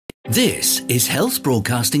This is Health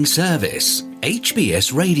Broadcasting Service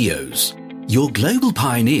HBS Radios, your global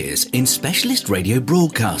pioneers in specialist radio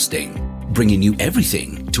broadcasting, bringing you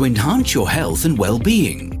everything to enhance your health and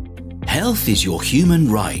well-being. Health is your human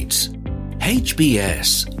right.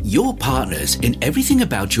 HBS, your partners in everything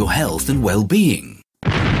about your health and well-being.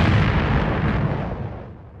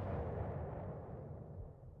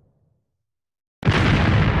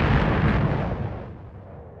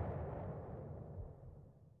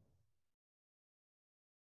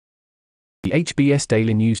 The HBS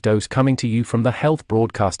Daily News Dose coming to you from the Health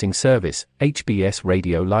Broadcasting Service HBS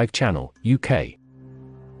Radio Live Channel, UK.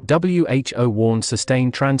 WHO warns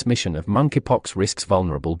sustained transmission of monkeypox risks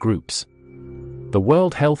vulnerable groups. The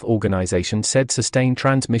World Health Organization said sustained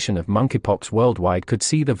transmission of monkeypox worldwide could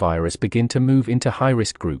see the virus begin to move into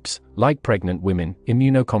high-risk groups, like pregnant women,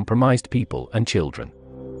 immunocompromised people and children.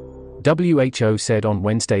 WHO said on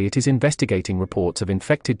Wednesday it is investigating reports of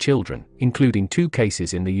infected children, including 2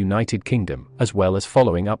 cases in the United Kingdom, as well as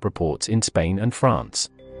following up reports in Spain and France.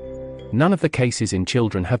 None of the cases in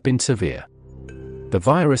children have been severe. The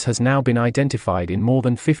virus has now been identified in more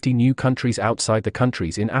than 50 new countries outside the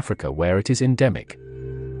countries in Africa where it is endemic.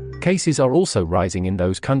 Cases are also rising in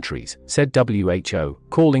those countries, said WHO,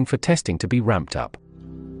 calling for testing to be ramped up.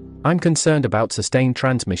 I'm concerned about sustained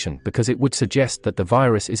transmission because it would suggest that the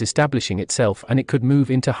virus is establishing itself and it could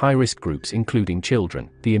move into high-risk groups including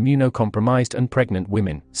children, the immunocompromised and pregnant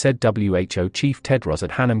women, said WHO Chief Tedros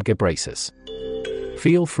Adhanom Ghebreyesus.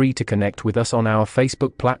 Feel free to connect with us on our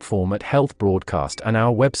Facebook platform at Health Broadcast and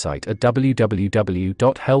our website at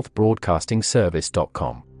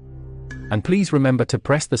www.healthbroadcastingservice.com. And please remember to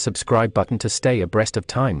press the subscribe button to stay abreast of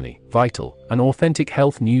timely, vital, and authentic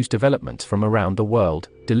health news developments from around the world,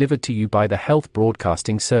 delivered to you by the Health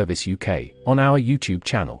Broadcasting Service UK, on our YouTube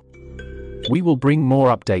channel. We will bring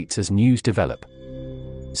more updates as news develop.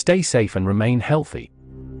 Stay safe and remain healthy.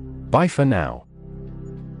 Bye for now.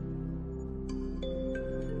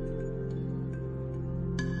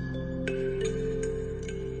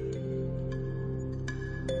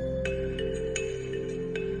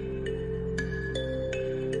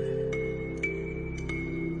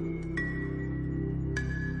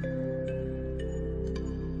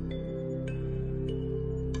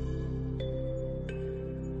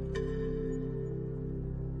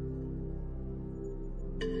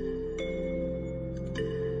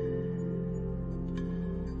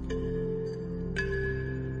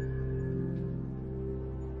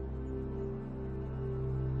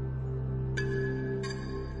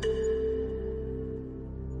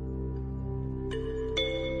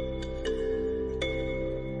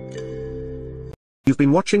 You've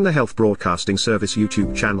been watching the Health Broadcasting Service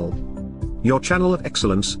YouTube channel, your channel of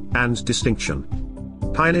excellence and distinction.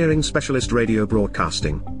 Pioneering specialist radio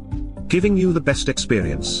broadcasting, giving you the best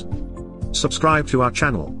experience. Subscribe to our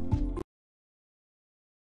channel.